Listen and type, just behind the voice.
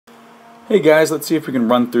Hey guys, let's see if we can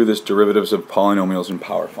run through this derivatives of polynomials and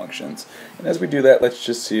power functions. And as we do that, let's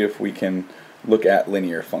just see if we can look at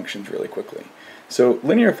linear functions really quickly. So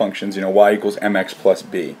linear functions, y equals mx plus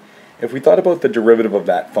b. If we thought about the derivative of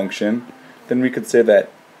that function, then we could say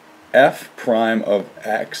that f prime of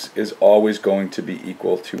x is always going to be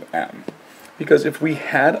equal to m. Because if we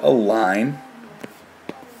had a line,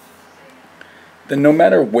 then no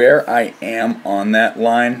matter where I am on that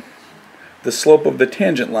line, the slope of the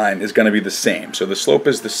tangent line is going to be the same. So the slope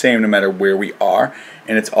is the same no matter where we are,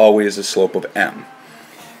 and it's always a slope of m.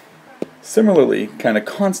 Similarly, kind of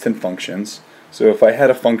constant functions, so if I had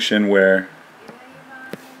a function where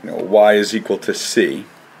y is equal to c,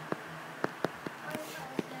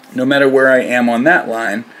 no matter where I am on that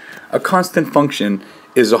line, a constant function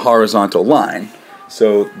is a horizontal line.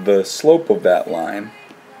 So the slope of that line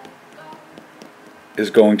is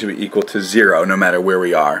going to be equal to 0 no matter where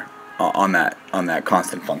we are on that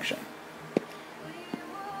constant function.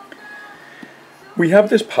 We have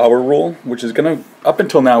this power rule, which is going to, up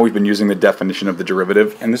until now we've been using the definition of the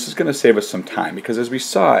derivative, and this is going to save us some time, because as we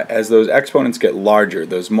saw, as those exponents get larger,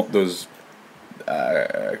 those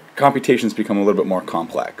computations become a little bit more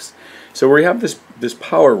complex. So we have this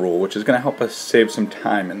power rule, which is going to help us save some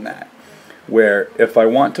time in that, where if I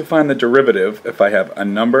want to find the derivative, if I have a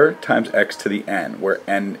number times x to the n, where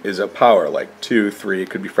n is a power, like 2, 3, it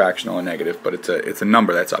could be fractional or negative, but it's a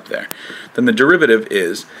number that's up there, then the derivative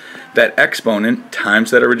is that exponent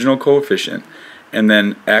times that original coefficient, and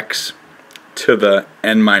then x to the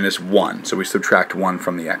n minus 1, so we subtract 1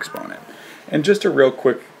 from the exponent. And just a real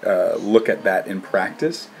quick look at that in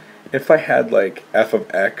practice, if I had like f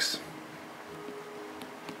of x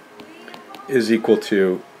is equal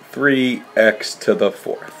to 3x to the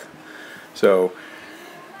 4th. So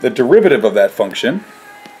the derivative of that function,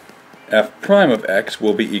 f prime of x,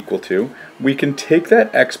 will be equal to, we can take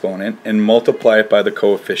that exponent and multiply it by the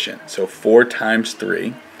coefficient. So 4 times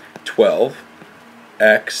 3, 12,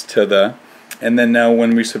 x to the, and then now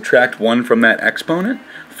when we subtract 1 from that exponent,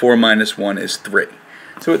 4 minus 1 is 3.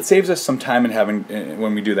 So it saves us some time in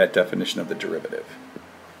when we do that definition of the derivative.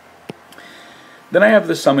 Then I have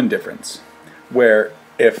the sum and difference, where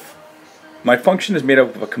if my function is made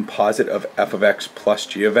up of a composite of f of x plus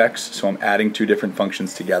g of x, so I'm adding two different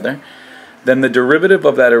functions together, then the derivative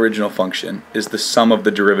of that original function is the sum of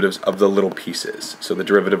the derivatives of the little pieces. So the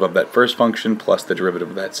derivative of that first function plus the derivative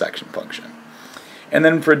of that second function. And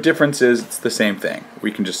then for differences, it's the same thing.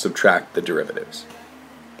 We can just subtract the derivatives.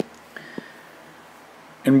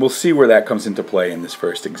 And we'll see where that comes into play in this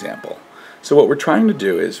first example. So what we're trying to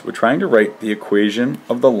do is we're trying to write the equation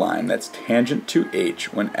of the line that's tangent to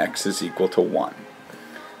h when x is equal to 1.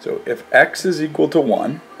 So if x is equal to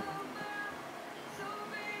 1,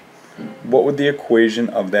 what would the equation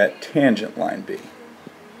of that tangent line be?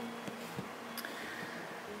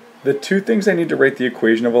 The two things I need to write the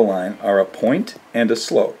equation of a line are a point and a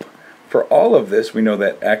slope. For all of this, we know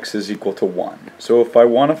that x is equal to 1. So if I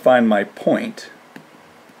want to find my point,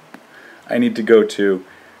 I need to go to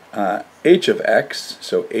h of x,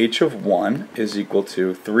 so h of 1 is equal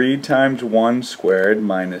to 3 times 1 squared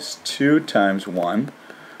minus 2 times 1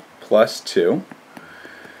 plus 2.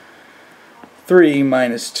 3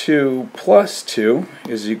 minus 2 plus 2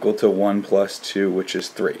 is equal to 1 plus 2, which is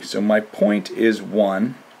 3. So my point is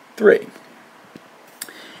 1, 3.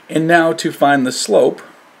 And now to find the slope,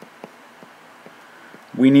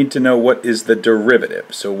 we need to know what is the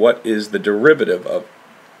derivative. So what is the derivative of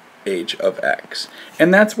h of x?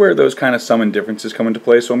 And that's where those kind of sum and differences come into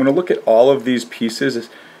play. So I'm going to look at all of these pieces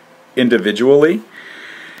individually.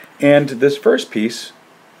 And this first piece,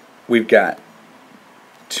 we've got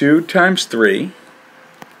 2 times 3,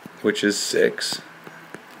 which is 6,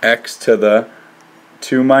 x to the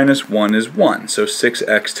 2 minus 1 is 1, so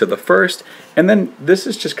 6x to the first, and then this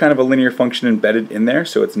is just kind of a linear function embedded in there,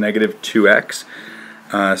 so it's negative 2x.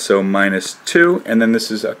 So minus 2, and then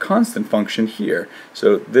this is a constant function here.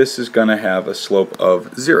 So this is going to have a slope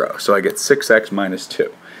of 0. So I get 6x minus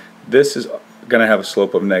 2. This is going to have a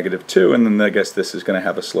slope of negative 2, and then I guess this is going to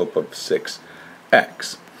have a slope of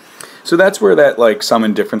 6x. So that's where that sum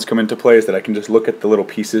and difference come into play, is that I can just look at the little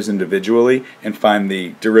pieces individually and find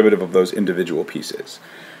the derivative of those individual pieces.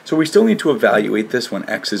 So we still need to evaluate this when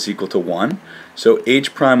x is equal to 1. So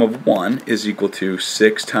h prime of 1 is equal to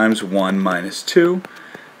 6 times 1 minus 2.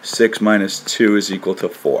 6 minus 2 is equal to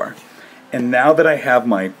 4. And now that I have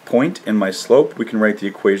my point and my slope, we can write the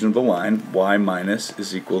equation of the line, y minus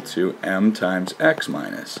is equal to m times x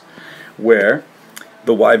minus, where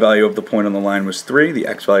the y value of the point on the line was 3, the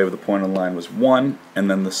x value of the point on the line was 1, and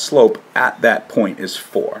then the slope at that point is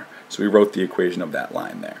 4. So we wrote the equation of that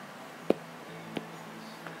line there.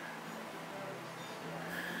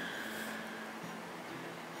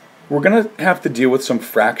 We're going to have to deal with some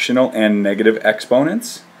fractional and negative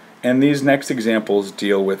exponents, and these next examples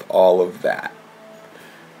deal with all of that.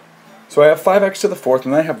 So I have 5x to the fourth,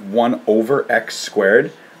 and then I have 1 over x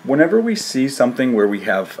squared. Whenever we see something where we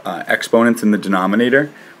have exponents in the denominator,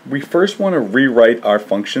 we first want to rewrite our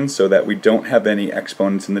function so that we don't have any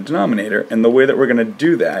exponents in the denominator, and the way that we're going to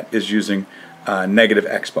do that is using negative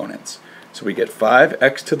exponents. So we get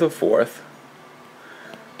 5x to the fourth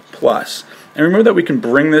plus, and remember that we can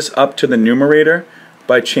bring this up to the numerator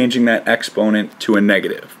by changing that exponent to a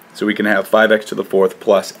negative. So we can have 5x to the fourth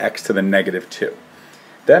plus x to the negative 2.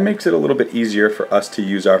 That makes it a little bit easier for us to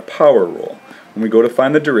use our power rule. When we go to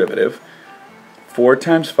find the derivative, 4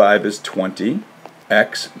 times 5 is 20,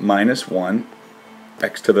 x minus 1,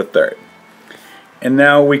 x to the third. And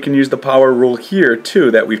now we can use the power rule here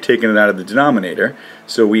too, that we've taken it out of the denominator.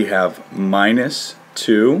 So we have minus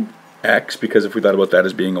 2x, because if we thought about that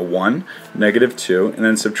as being a 1, negative 2, and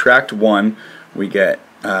then subtract 1, we get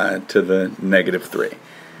to the negative 3.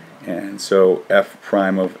 And so f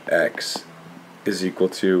prime of x is equal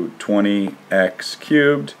to 20x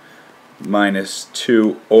cubed minus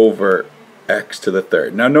 2 over x to the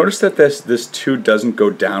third. Now notice that this 2 doesn't go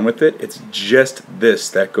down with it, it's just this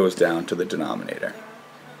that goes down to the denominator.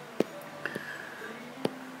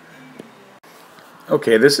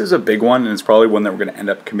 Okay, this is a big one, and it's probably one that we're going to end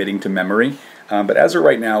up committing to memory, but as of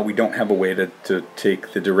right now we don't have a way to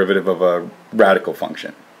take the derivative of a radical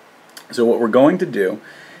function. So what we're going to do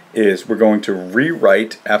is we're going to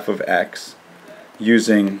rewrite f of x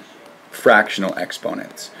using fractional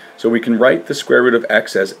exponents. So we can write the square root of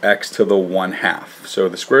x as x to the 1/2. So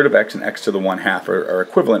the square root of x and x to the 1/2 are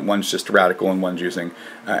equivalent. One's just a radical and one's using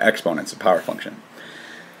exponents, a power function.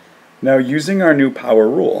 Now using our new power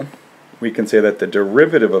rule, we can say that the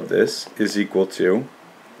derivative of this is equal to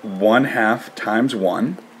 1/2 times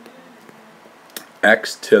 1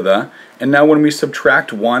 x to the, and now when we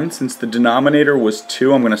subtract 1, since the denominator was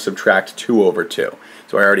 2, I'm going to subtract 2 over 2.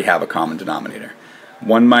 So I already have a common denominator.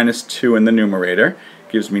 1 minus 2 in the numerator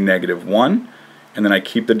gives me negative 1, and then I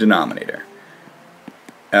keep the denominator.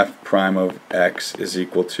 F prime of x is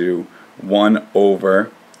equal to 1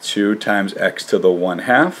 over 2 times x to the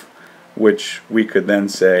 1/2, which we could then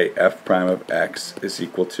say f prime of x is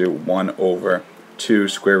equal to 1 over 2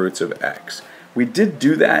 square roots of x. We did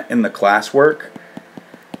do that in the classwork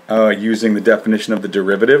using the definition of the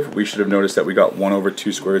derivative. We should have noticed that we got 1 over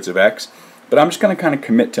 2 square roots of x. But I'm just going to kind of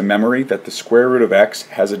commit to memory that the square root of x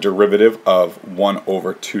has a derivative of 1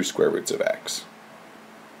 over 2 square roots of x.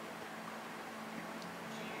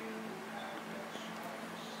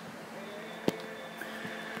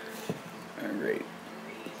 Alright,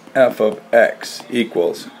 f of x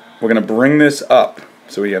equals, we're going to bring this up.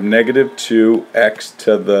 So we have negative 2x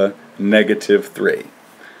to the negative 3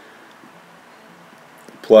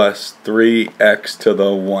 plus 3x to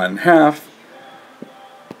the 1/2,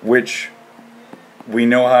 which we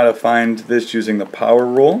know how to find this using the power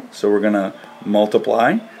rule, so we're going to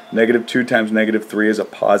multiply. Negative 2 times negative 3 is a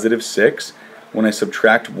positive 6. When I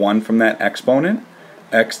subtract 1 from that exponent,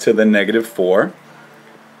 x to the negative 4,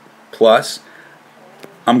 plus,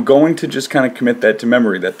 I'm going to just kind of commit that to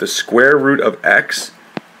memory, that the square root of x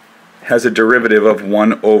has a derivative of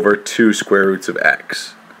 1 over 2 square roots of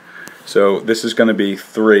x. So this is going to be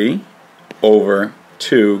 3 over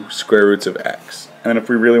 2 square roots of x. And if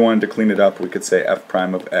we really wanted to clean it up, we could say f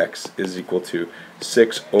prime of x is equal to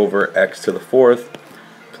 6 over x to the fourth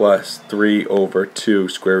plus 3 over 2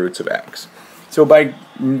 square roots of x. So by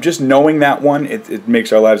just knowing that one, it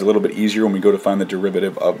makes our lives a little bit easier when we go to find the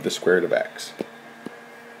derivative of the square root of x.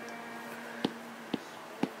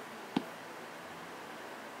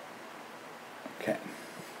 Okay.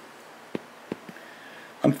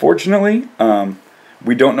 Unfortunately,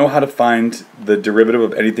 we don't know how to find the derivative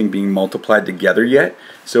of anything being multiplied together yet,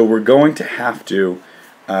 so we're going to have to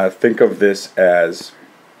think of this as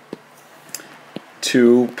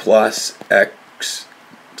 2 plus x,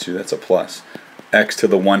 2, that's a plus, x to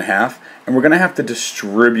the 1/2, and we're going to have to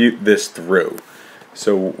distribute this through.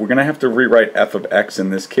 So we're going to have to rewrite f of x in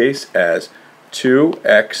this case as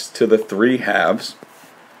 2x to the 3/2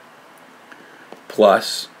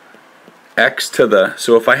 plus x to the,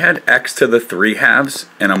 so if I had x to the 3/2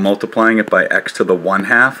 and I'm multiplying it by x to the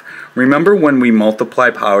 1/2, remember when we multiply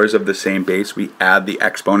powers of the same base, we add the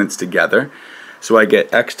exponents together. So I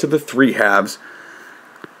get x to the 3/2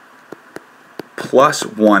 plus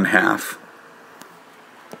 1/2,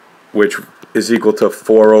 which is equal to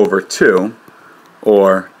 4 over 2,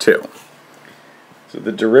 or 2. So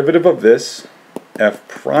the derivative of this, f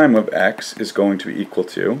prime of x, is going to be equal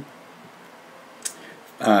to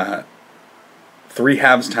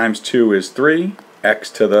 3/2 times 2 is 3, x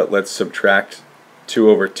to the, let's subtract 2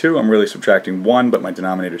 over 2. I'm really subtracting 1, but my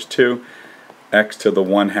denominator is 2. X to the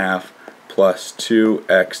 1/2 plus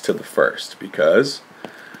 2x to the first, because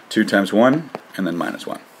 2 times 1 and then minus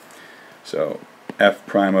 1. So f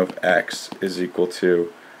prime of x is equal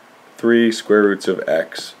to 3 square roots of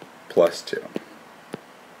x plus 2.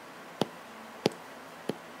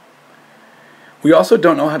 We also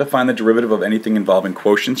don't know how to find the derivative of anything involving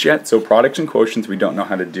quotients yet, so products and quotients we don't know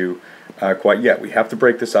how to do quite yet. We have to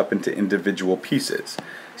break this up into individual pieces.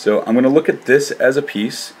 So I'm going to look at this as a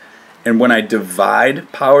piece, and when I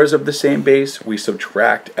divide powers of the same base, we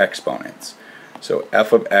subtract exponents. So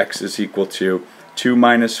f of x is equal to 2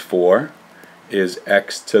 minus 4 is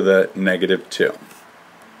x to the negative 2.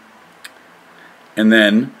 And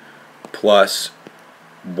then plus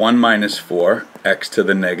 1 minus 4, x to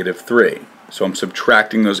the negative 3. So I'm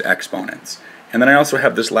subtracting those exponents. And then I also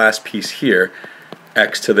have this last piece here,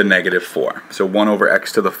 x to the negative 4. So 1 over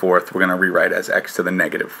x to the 4th we're going to rewrite as x to the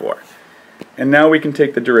negative 4. And now we can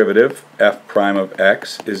take the derivative, f prime of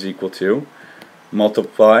x is equal to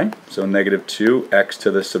multiply, so negative 2, x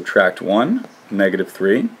to the subtract 1, negative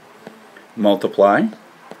 3, multiply,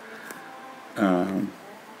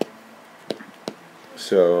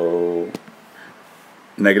 so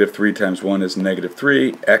negative 3 times 1 is negative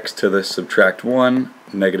 3, x to the subtract 1,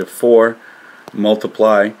 negative 4,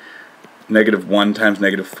 multiply, negative 1 times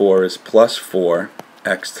negative 4 is plus 4,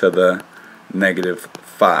 x to the negative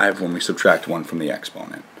 5 when we subtract 1 from the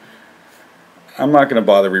exponent. I'm not going to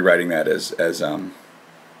bother rewriting that as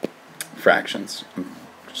fractions.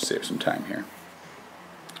 Just save some time here.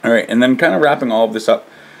 Alright, and then kind of wrapping all of this up.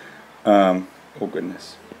 Oh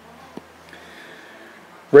goodness.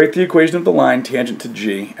 Write the equation of the line tangent to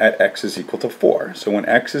g at x is equal to 4. So when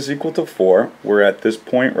x is equal to 4, we're at this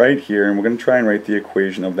point right here, and we're going to try and write the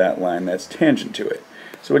equation of that line that's tangent to it.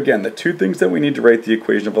 So again, the two things that we need to write the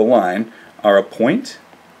equation of a line are a point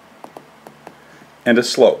and a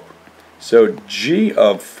slope. So g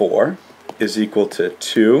of 4 is equal to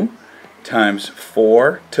 2 times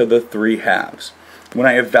 4 to the 3/2. When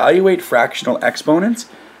I evaluate fractional exponents,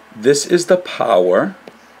 this is the power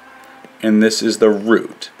and this is the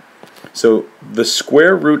root. So the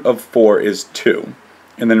square root of 4 is 2,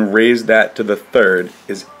 and then raise that to the third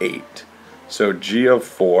is 8. So g of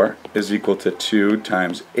 4 is equal to 2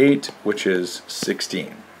 times 8, which is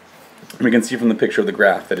 16. And we can see from the picture of the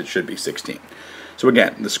graph that it should be 16. So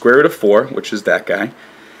again, the square root of 4, which is that guy,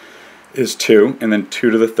 is 2, and then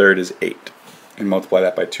 2 to the third is 8. And multiply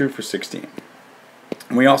that by 2 for 16.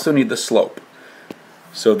 And we also need the slope.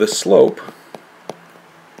 So the slope,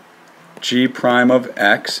 g prime of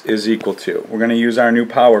x is equal to, we're going to use our new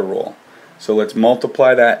power rule. So let's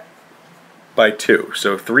multiply that by 2.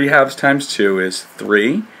 So 3/2 times 2 is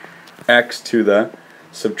 3, x to the,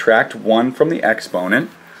 subtract 1 from the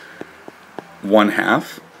exponent,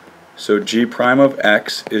 1/2. So g prime of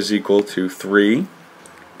x is equal to 3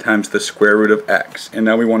 times the square root of x. And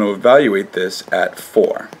now we want to evaluate this at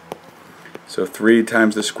 4. So 3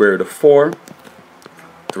 times the square root of 4,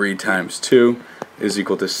 3 times 2 is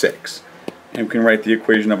equal to 6. And we can write the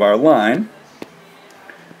equation of our line,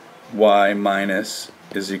 y minus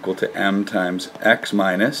is equal to m times x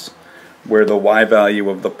minus, where the y value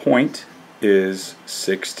of the point is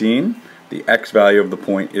 16, the x value of the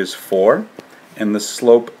point is 4, and the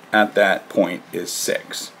slope at that point is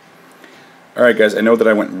 6. Alright guys, I know that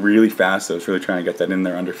I went really fast. I was really trying to get that in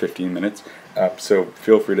there under 15 minutes. So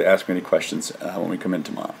feel free to ask me any questions when we come in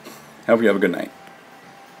tomorrow. I hope you have a good night.